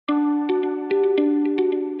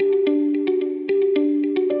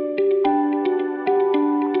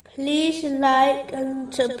like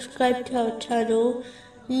and subscribe to our channel.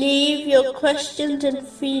 Leave your questions and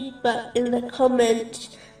feedback in the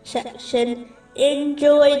comments section.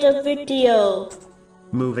 Enjoy the video.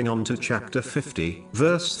 Moving on to chapter 50,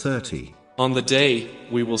 verse 30. On the day,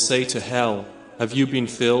 we will say to hell, have you been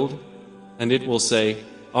filled? And it will say,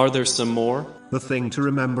 are there some more? The thing to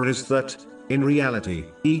remember is that, in reality,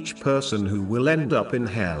 each person who will end up in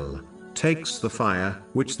hell takes the fire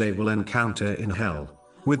which they will encounter in hell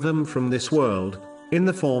with them from this world, in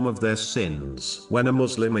the form of their sins. When a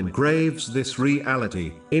Muslim engraves this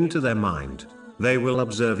reality into their mind, they will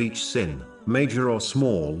observe each sin, major or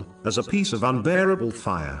small, as a piece of unbearable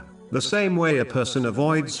fire, the same way a person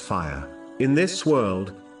avoids fire in this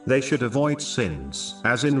world. They should avoid sins,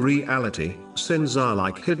 as in reality, sins are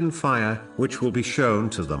like hidden fire, which will be shown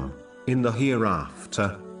to them in the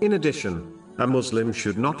hereafter. In addition, a Muslim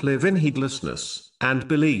should not live in heedlessness, and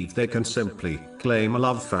believe they can simply claim a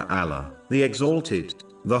love for Allah, the Exalted,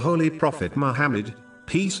 the Holy Prophet Muhammad,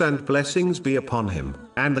 peace and blessings be upon him,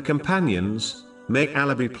 and the companions, may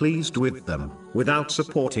Allah be pleased with them, without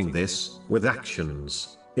supporting this with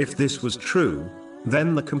actions. If this was true,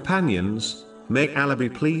 then the companions, may Allah be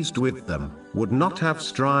pleased with them, would not have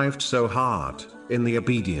strived so hard in the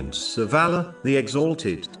obedience of Allah, the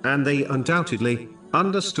Exalted, and they undoubtedly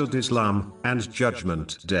understood Islam and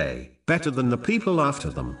Judgment Day better than the people after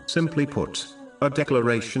them. Simply put, a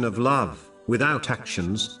declaration of love without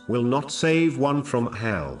actions will not save one from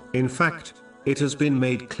hell. In fact, it has been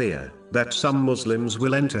made clear that some Muslims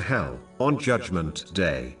will enter hell on Judgment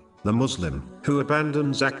Day. The Muslim who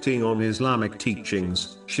abandons acting on Islamic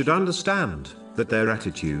teachings should understand that their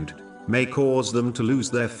attitude may cause them to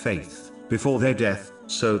lose their faith before their death,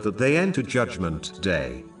 so that they enter Judgment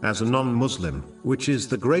Day as a non-Muslim, which is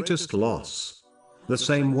the greatest loss. The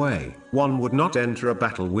same way, one would not enter a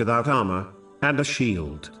battle without armor and a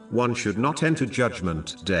shield, one should not enter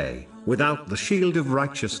Judgment Day without the shield of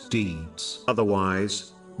righteous deeds.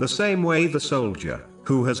 Otherwise, the same way the soldier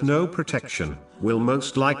who has no protection will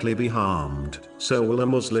most likely be harmed, so will a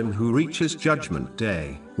Muslim who reaches Judgment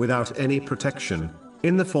Day without any protection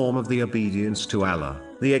in the form of the obedience to Allah,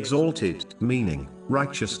 the Exalted, meaning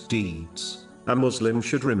righteous deeds. A Muslim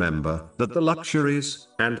should remember that the luxuries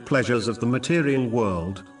and pleasures of the material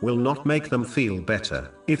world will not make them feel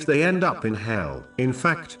better if they end up in hell. In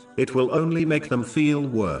fact, it will only make them feel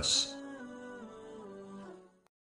worse.